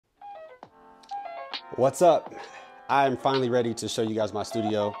What's up? I'm finally ready to show you guys my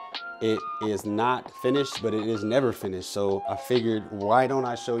studio. It is not finished, but it is never finished. So I figured, why don't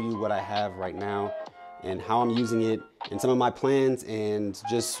I show you what I have right now and how I'm using it and some of my plans and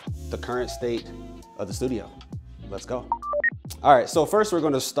just the current state of the studio. Let's go. All right, so first we're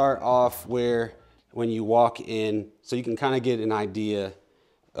gonna start off where when you walk in, so you can kind of get an idea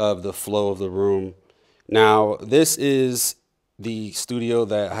of the flow of the room. Now, this is the studio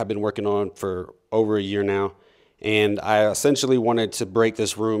that I've been working on for over a year now. And I essentially wanted to break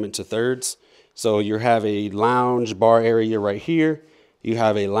this room into thirds. So you have a lounge bar area right here. You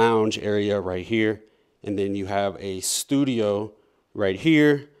have a lounge area right here. And then you have a studio right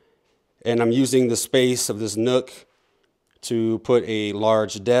here. And I'm using the space of this nook to put a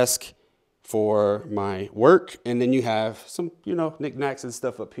large desk for my work. And then you have some, knickknacks and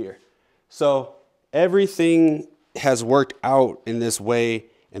stuff up here. So everything has worked out in this way,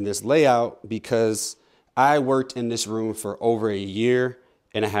 in this layout, because I worked in this room for over a year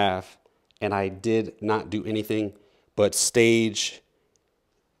and a half, and I did not do anything but stage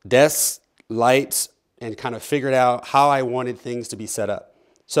desks, lights, and kind of figured out how I wanted things to be set up.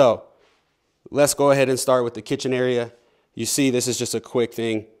 So let's go ahead and start with the kitchen area. You see, this is just a quick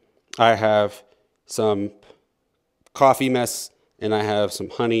thing. I have some coffee mess and I have some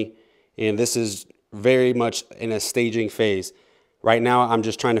honey, and this is very much in a staging phase. Right now, I'm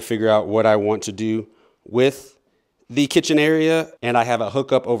just trying to figure out what I want to do with the kitchen area. And I have a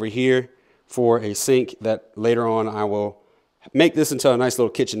hookup over here for a sink that later on I will make this into a nice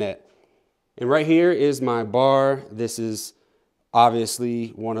little kitchenette. And right here is my bar. This is obviously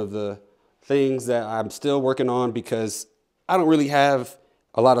one of the things that I'm still working on because I don't really have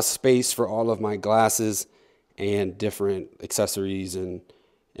a lot of space for all of my glasses and different accessories and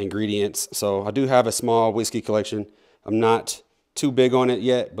ingredients. So I do have a small whiskey collection. I'm not too big on it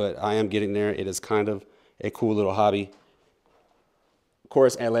yet, but I am getting there. It is kind of a cool little hobby. Of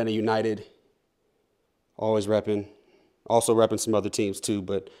course, Atlanta United, always repping. Also repping some other teams too,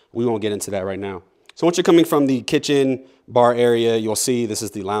 but we won't get into that right now. So once you're coming from the kitchen bar area, you'll see this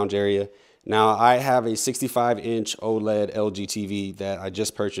is the lounge area. Now I have a 65-inch OLED LG TV that I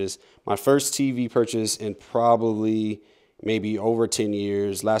just purchased. My first TV purchase in probably maybe over 10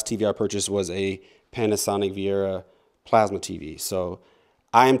 years. Last TV I purchased was a Panasonic Viera plasma TV. So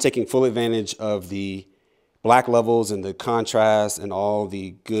I am taking full advantage of the black levels and the contrast and all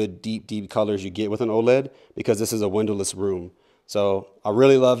the good deep colors you get with an OLED because this is a windowless room. So I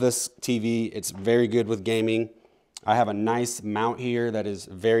really love this TV. It's very good with gaming. I have a nice mount here that is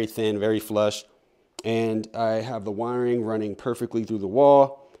very thin, very flush. And I have the wiring running perfectly through the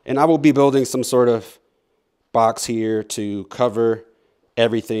wall. And I will be building some sort of box here to cover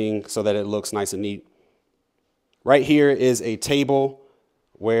everything so that it looks nice and neat. Right here is a table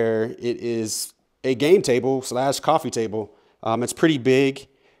where it is a game table / coffee table. It's pretty big.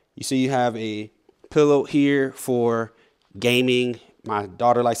 You see you have a pillow here for gaming. My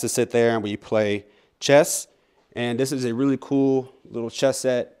daughter likes to sit there and we play chess. And this is a really cool little chess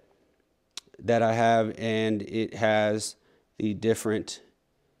set that I have, and it has the different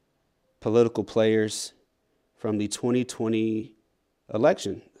political players from the 2020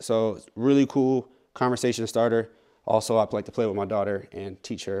 election. So it's really cool conversation starter. Also, I like to play with my daughter and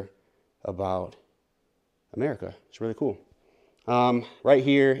teach her about America. It's really cool. Right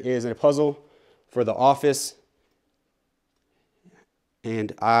here is a puzzle for the office.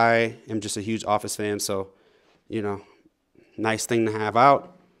 And I am just a huge Office fan, so, nice thing to have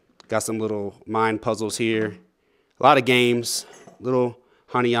out. Got some little mind puzzles here. A lot of games, little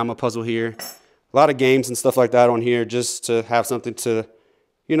Hanayama puzzle here. A lot of games and stuff like that on here just to have something to,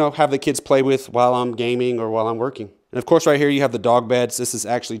 have the kids play with while I'm gaming or while I'm working. And of course, right here, you have the dog beds. This is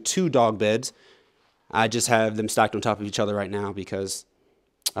actually 2 dog beds. I just have them stacked on top of each other right now because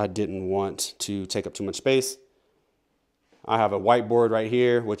I didn't want to take up too much space. I have a whiteboard right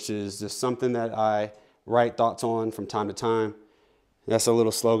here, which is just something that I write thoughts on from time to time. That's a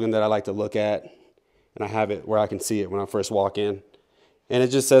little slogan that I like to look at, and I have it where I can see it when I first walk in. And it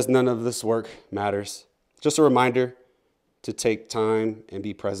just says, none of this work matters. Just a reminder to take time and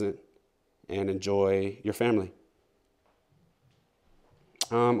be present and enjoy your family.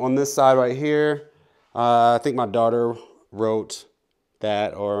 On this side right here, I think my daughter wrote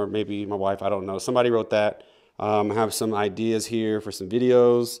that, or maybe my wife, I don't know. Somebody wrote that. I have some ideas here for some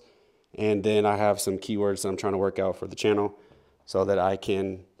videos, and then I have some keywords that I'm trying to work out for the channel so that I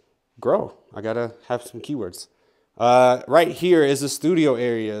can grow. I gotta have some keywords. Right here is the studio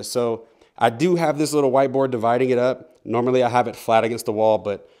area. So I do have this little whiteboard dividing it up. Normally I have it flat against the wall,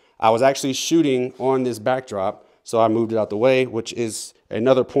 but I was actually shooting on this backdrop, so I moved it out the way, which is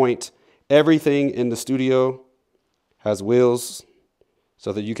another point Everything in the studio has wheels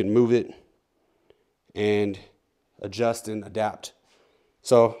so that you can move it and adjust and adapt.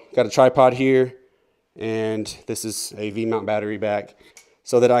 So got a tripod here, and this is a V-mount battery back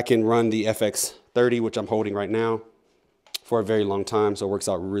so that I can run the FX30, which I'm holding right now, for a very long time. So it works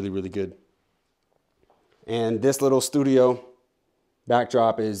out really, really good. And this little studio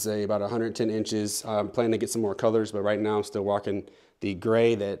backdrop is about 110 inches. I'm planning to get some more colors, but right now I'm still rocking the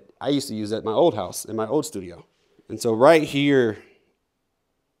gray that I used to use at my old house, in my old studio. And so right here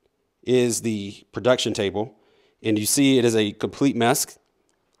is the production table. And you see it is a complete mess,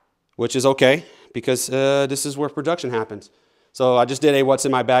 which is okay, because this is where production happens. So I just did a what's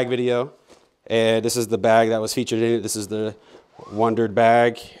in my bag video, and this is the bag that was featured in it. This is the Wondered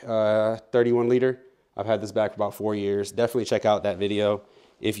bag, 31 liter. I've had this bag for about 4 years. Definitely check out that video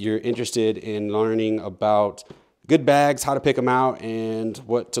if you're interested in learning about good bags, how to pick them out, and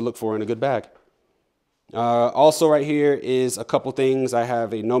what to look for in a good bag. Also right here is a couple things. I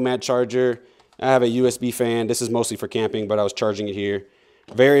have a Nomad charger. I have a USB fan. This is mostly for camping, but I was charging it here.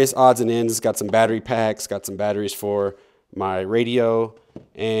 Various odds and ends. Got some battery packs, got some batteries for my radio,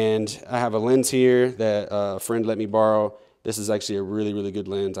 and I have a lens here that a friend let me borrow. This is actually a really, really good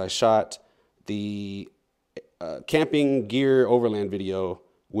lens. I shot the camping gear Overland video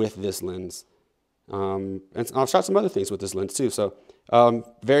with this lens. And I've shot some other things with this lens too. So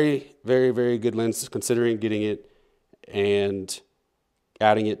very, very, very good lens, considering getting it and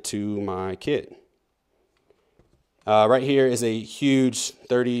adding it to my kit. Right here is a huge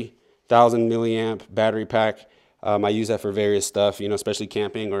 30,000 milliamp battery pack. I use that for various stuff, you know, especially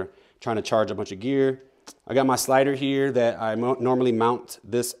camping or trying to charge a bunch of gear. I got my slider here that I normally mount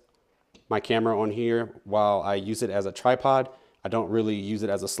my camera on here while I use it as a tripod. I don't really use it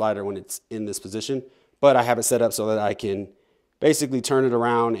as a slider when it's in this position, but I have it set up so that I can basically turn it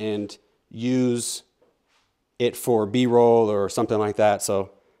around and use it for B-roll or something like that. So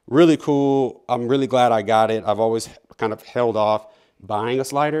really cool. I'm really glad I got it. I've always kind of held off buying a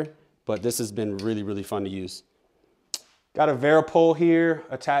slider, but this has been really, really fun to use. Got a Varipole here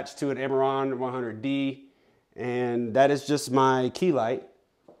attached to an Amaron 100D, and that is just my key light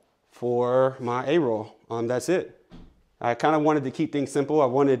for my A-roll. That's it. I kind of wanted to keep things simple. I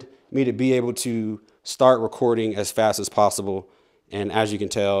wanted me to be able to start recording as fast as possible, and as you can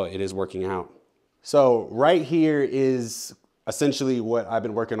tell, it is working out. So right here is essentially what I've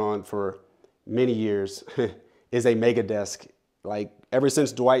been working on for many years, is a mega desk. Like ever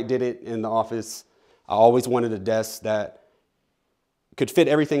since Dwight did it in the office, I always wanted a desk that could fit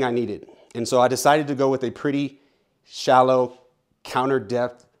everything I needed. And so I decided to go with a pretty shallow counter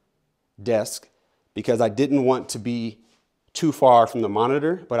depth desk because I didn't want to be too far from the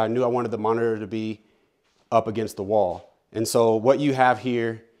monitor, but I knew I wanted the monitor to be up against the wall. And so what you have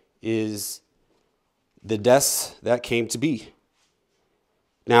here is the desk that came to be.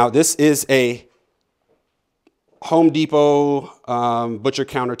 Now this is a Home Depot butcher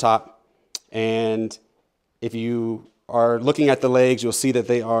countertop, and if you are looking at the legs, you'll see that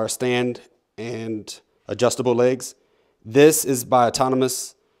they are stand and adjustable legs. This is by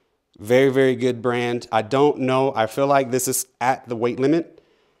Autonomous. Very, very good brand. I don't know. I feel like this is at the weight limit,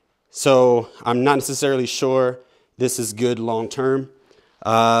 so I'm not necessarily sure this is good long term.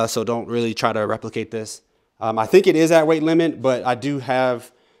 So don't really try to replicate this. I think it is at weight limit, but I do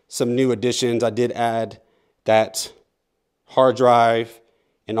have some new additions. I did add that hard drive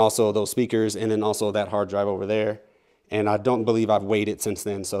and also those speakers, and then also that hard drive over there. And I don't believe I've weighed it since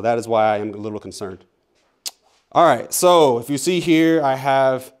then, so that is why I am a little concerned. All right, so if you see here, I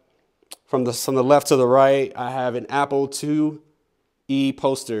have from the left to the right, I have an Apple IIe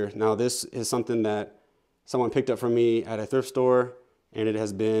poster. Now this is something that someone picked up from me at a thrift store, and it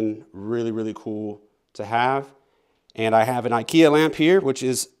has been really, really cool to have. And I have an IKEA lamp here, which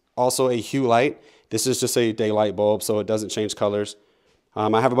is also a hue light. This is just a daylight bulb, so it doesn't change colors.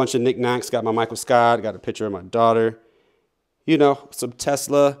 I have a bunch of knickknacks. Got my Michael Scott, got a picture of my daughter. You know, some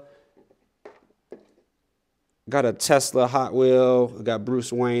Tesla. Got a Tesla Hot Wheel. Got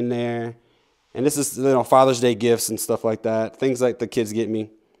Bruce Wayne there. And this is, you know, Father's Day gifts and stuff like that. Things like the kids get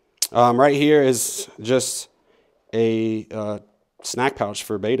me. Right here is just a snack pouch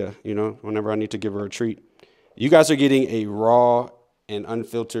for Beta, you know, whenever I need to give her a treat. You guys are getting a raw and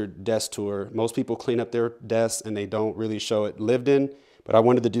unfiltered desk tour. Most people clean up their desks and they don't really show it lived in, but I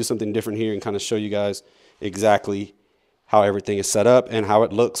wanted to do something different here and kind of show you guys exactly how everything is set up and how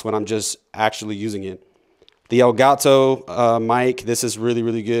it looks when I'm just actually using it. The Elgato mic, this is really,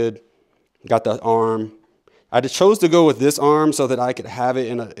 really good. Got the arm. I just chose to go with this arm so that I could have it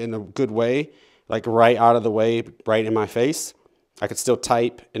in a good way, like right out of the way, right in my face. I could still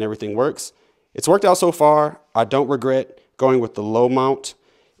type and everything works. It's worked out so far. I don't regret going with the low mount.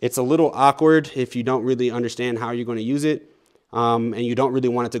 It's a little awkward if you don't really understand how you're going to use it, and you don't really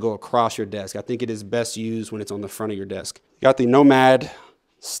want it to go across your desk. I think it is best used when it's on the front of your desk. Got the Nomad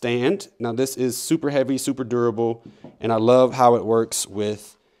stand. Now this is super heavy, super durable, and I love how it works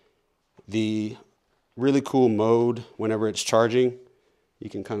with the really cool mode whenever it's charging. You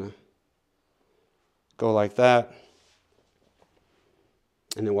can kind of go like that.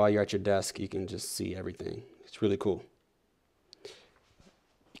 And then while you're at your desk, you can just see everything. It's really cool.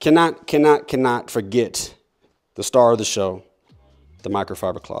 Cannot forget the star of the show, the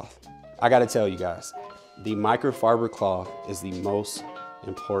microfiber cloth. I gotta tell you guys, the microfiber cloth is the most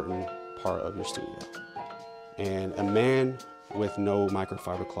important part of your studio. And a man with no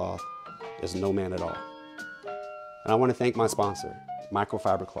microfiber cloth is no man at all. And I wanna thank my sponsor,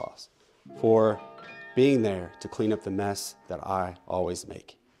 Microfiber Cloths, for being there to clean up the mess that I always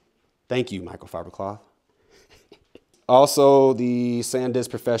make. Thank you, Microfiber Cloth. Also, the SanDisk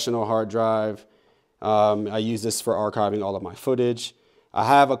Professional hard drive. I use this for archiving all of my footage. I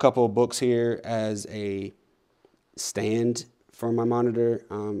have a couple of books here as a stand for my monitor.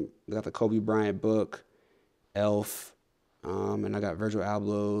 I got the Kobe Bryant book, Elf, and I got Virgil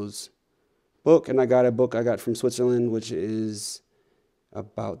Abloh's book, and I got a book I got from Switzerland, which is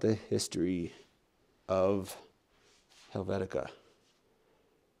about the history of Helvetica.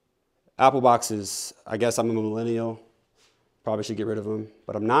 Apple boxes, I guess I'm a millennial. Probably should get rid of them,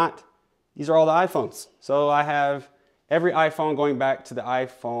 but I'm not. These are all the iPhones. So I have every iPhone going back to the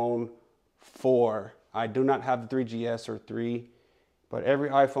iPhone 4. I do not have the 3GS or 3, but every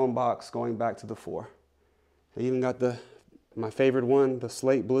iPhone box going back to the 4. I even got my favorite one, the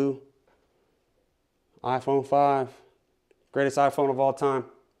slate blue, iPhone 5. Greatest iPhone of all time.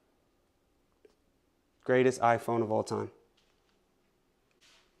 Greatest iPhone of all time.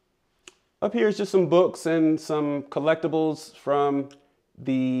 Up here is just some books and some collectibles from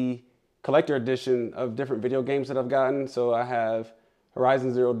the collector edition of different video games that I've gotten. So I have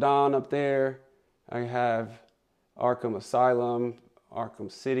Horizon Zero Dawn up there. I have Arkham Asylum,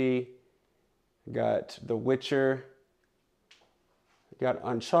 Arkham City. I got The Witcher. I got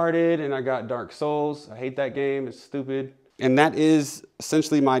Uncharted, and I got Dark Souls. I hate that game, it's stupid. And that is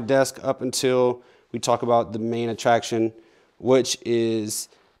essentially my desk up until we talk about the main attraction, which is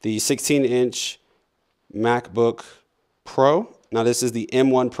the 16-inch MacBook Pro. Now this is the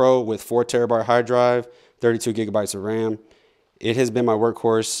M1 Pro with 4 terabyte hard drive, 32 gigabytes of RAM. It has been my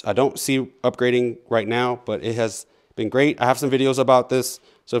workhorse. I don't see upgrading right now, but it has been great. I have some videos about this,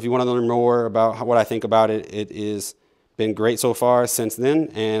 so if you want to learn more about what I think about it, it has been great so far since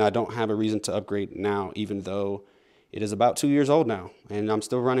then, and I don't have a reason to upgrade now, even though it is about 2 years old now, and I'm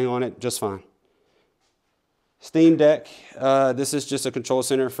still running on it just fine. Steam Deck, this is just a control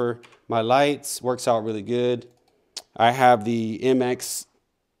center for my lights, works out really good. I have the MX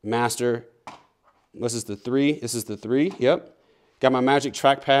Master, this is the 3, yep. Got my Magic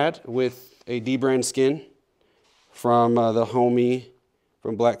Trackpad with a D-brand skin from the homie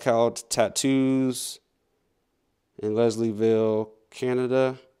from Black Cow Tattoos in Leslieville,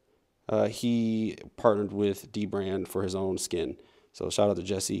 Canada. He partnered with D-brand for his own skin. So shout out to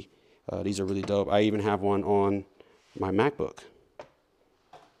Jesse. These are really dope. I even have one on my MacBook.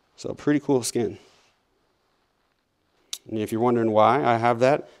 So pretty cool skin. And if you're wondering why I have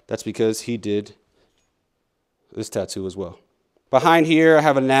that, that's because he did this tattoo as well. Behind here, I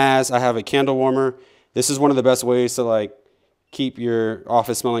have a NAS. I have a candle warmer. This is one of the best ways to like keep your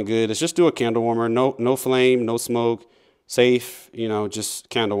office smelling good. Is just do a candle warmer. No flame, no smoke, safe. You know, just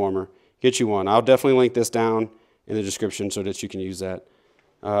candle warmer. Get you one. I'll definitely link this down in the description so that you can use that.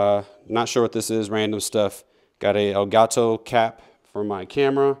 Not sure what this is, random stuff. Got a Elgato cap for my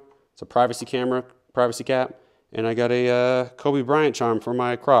camera. It's a privacy cap. And I got a Kobe Bryant charm for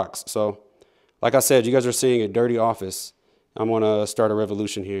my Crocs. So, like I said, you guys are seeing a dirty office. I'm gonna start a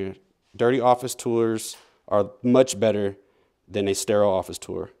revolution here. Dirty office tours are much better than a sterile office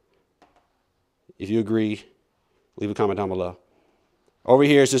tour. If you agree, leave a comment down below. Over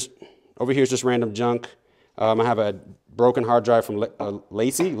here is just random junk. I have a broken hard drive from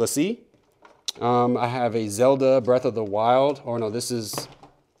LaCie. I have a Zelda Breath of the Wild. Oh no, this is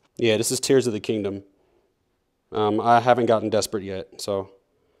Tears of the Kingdom. I haven't gotten desperate yet, so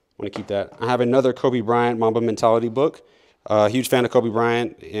I want to keep that. I have another Kobe Bryant Mamba Mentality book. Huge fan of Kobe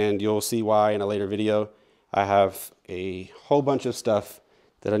Bryant, and you'll see why in a later video. I have a whole bunch of stuff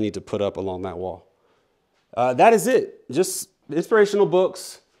that I need to put up along that wall. That is it. Just inspirational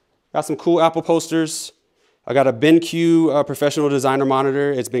books. Got some cool Apple posters. I got a BenQ professional designer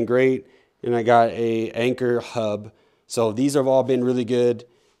monitor. It's been great. And I got a Anchor hub So these have all been really good.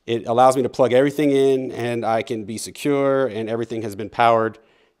 It allows me to plug everything in and I can be secure and everything has been powered.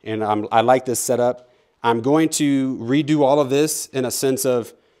 And I like this setup. I'm going to redo all of this in a sense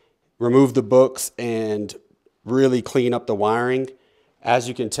of remove the books and really clean up the wiring. As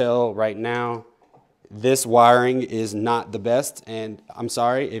you can tell right now, this wiring is not the best. And I'm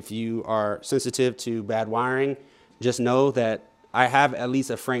sorry if you are sensitive to bad wiring, just know that I have at least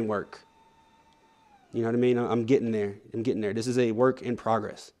a framework. You know what I mean? I'm getting there. I'm getting there. This is a work in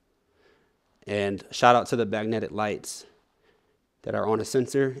progress. And shout out to the magnetic lights that are on a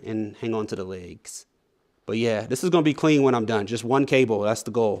sensor and hang on to the legs. But yeah, this is going to be clean when I'm done. Just one cable. That's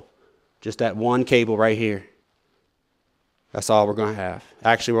the goal. Just that one cable right here. That's all we're going to have.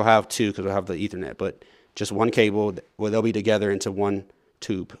 Actually, we'll have two because we'll have the Ethernet, but just one cable where they'll be together into one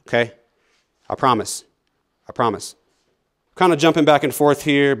tube. Okay? I promise. I promise. Kind of jumping back and forth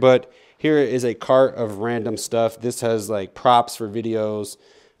here, but here is a cart of random stuff. This has like props for videos,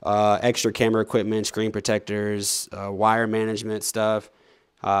 extra camera equipment, screen protectors, wire management stuff,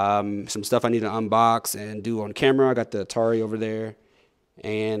 some stuff I need to unbox and do on camera. I got the Atari over there.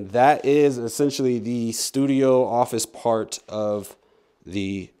 And that is essentially the studio office part of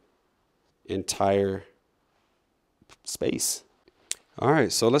the entire space. All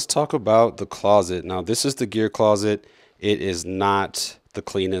right, so let's talk about the closet. Now, this is the gear closet. It is not the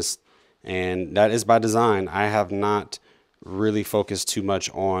cleanest, and that is by design. I have not really focused too much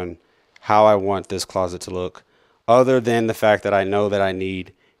on how I want this closet to look, other than the fact that I know that I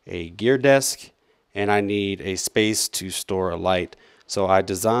need a gear desk and I need a space to store a light. So I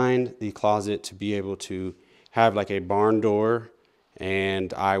designed the closet to be able to have like a barn door,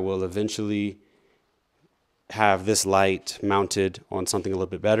 and I will eventually have this light mounted on something a little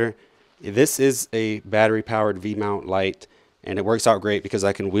bit better. This is a battery powered V-mount light, and it works out great because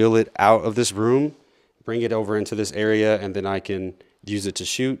I can wheel it out of this room, bring it over into this area, and then I can use it to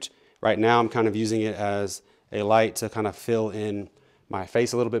shoot. Right now I'm kind of using it as a light to kind of fill in my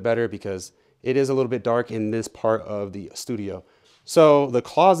face a little bit better because it is a little bit dark in this part of the studio. So the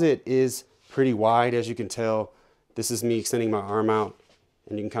closet is pretty wide, as you can tell. This is me extending my arm out,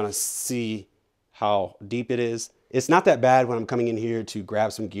 and you can kind of see how deep it is. It's not that bad when I'm coming in here to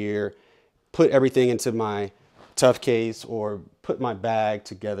grab some gear, put everything into my tough case, or put my bag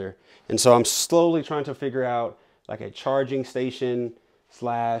together. And so I'm slowly trying to figure out like a charging station /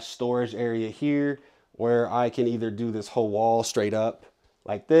 storage area here where I can either do this whole wall straight up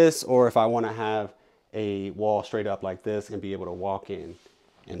like this, or if I want to have a wall straight up like this and be able to walk in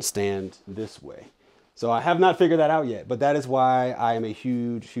and stand this way. So I have not figured that out yet, but that is why I am a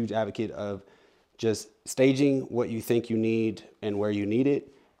huge advocate of just staging what you think you need and where you need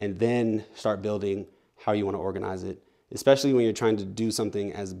it, and then start building how you want to organize it, especially when you're trying to do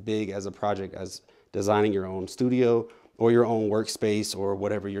something as big as a project as designing your own studio or your own workspace or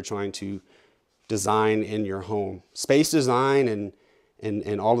whatever you're trying to design in your home. Space design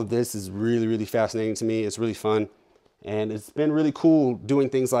and all of this is really fascinating to me. It's really fun. And it's been really cool doing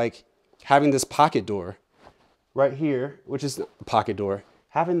things like having this pocket door right here, which is a pocket door.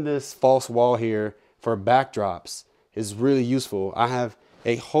 Having this false wall here for backdrops is really useful. I have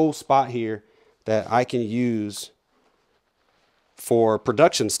a whole spot here that I can use for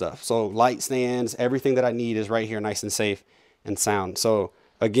production stuff. So light stands, everything that I need is right here, nice and safe and sound. So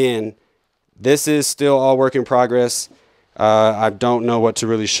again, this is still all work in progress. I don't know what to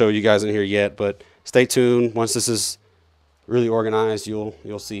really show you guys in here yet, but stay tuned. Once this is really organized,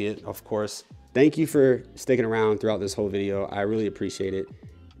 you'll see it, of course. Thank you for sticking around throughout this whole video. I really appreciate it.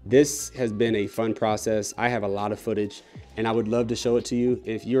 This has been a fun process. I have a lot of footage and I would love to show it to you.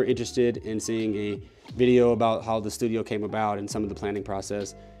 If you're interested in seeing a video about how the studio came about and some of the planning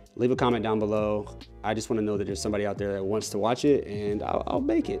process, leave a comment down below. I just want to know that there's somebody out there that wants to watch it, and I'll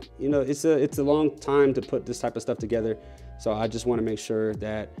make it. You know, it's a long time to put this type of stuff together. So I just want to make sure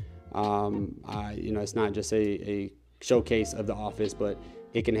that, it's not just a showcase of the office, but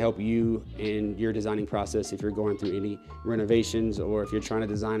it can help you in your designing process if you're going through any renovations or if you're trying to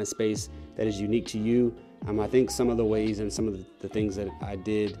design a space that is unique to you. I think some of the ways and some of the things that I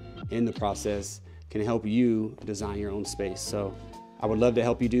did in the process can help you design your own space. So I would love to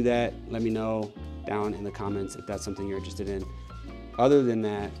help you do that. Let me know down in the comments if that's something you're interested in. Other than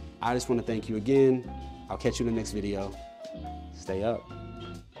that, I just want to thank you again. I'll catch you in the next video. Stay up.